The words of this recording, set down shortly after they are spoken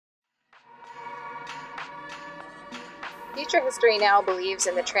Future History Now believes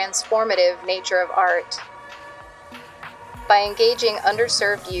in the transformative nature of art. By engaging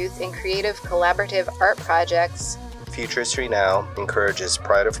underserved youth in creative collaborative art projects, Future History Now encourages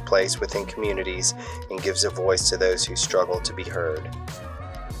pride of place within communities and gives a voice to those who struggle to be heard.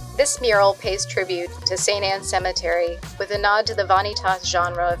 This mural pays tribute to St. Anne's Cemetery with a nod to the Vanitas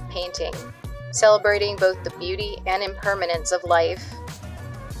genre of painting, celebrating both the beauty and impermanence of life,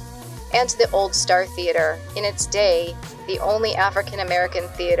 and to the Old Star Theater, in its day, the only African-American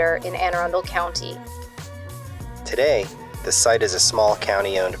theater in Anne Arundel County. Today, the site is a small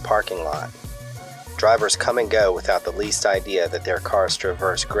county-owned parking lot. Drivers come and go without the least idea that their cars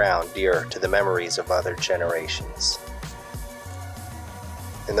traverse ground dear to the memories of other generations.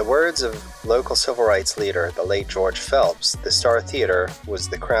 In the words of local civil rights leader, the late George Phelps, the Star Theater was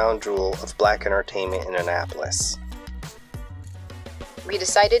the crown jewel of black entertainment in Annapolis. We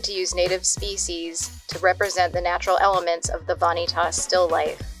decided to use native species to represent the natural elements of the Vanitas still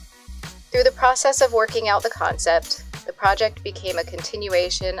life. Through the process of working out the concept, the project became a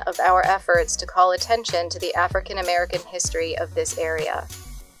continuation of our efforts to call attention to the African American history of this area.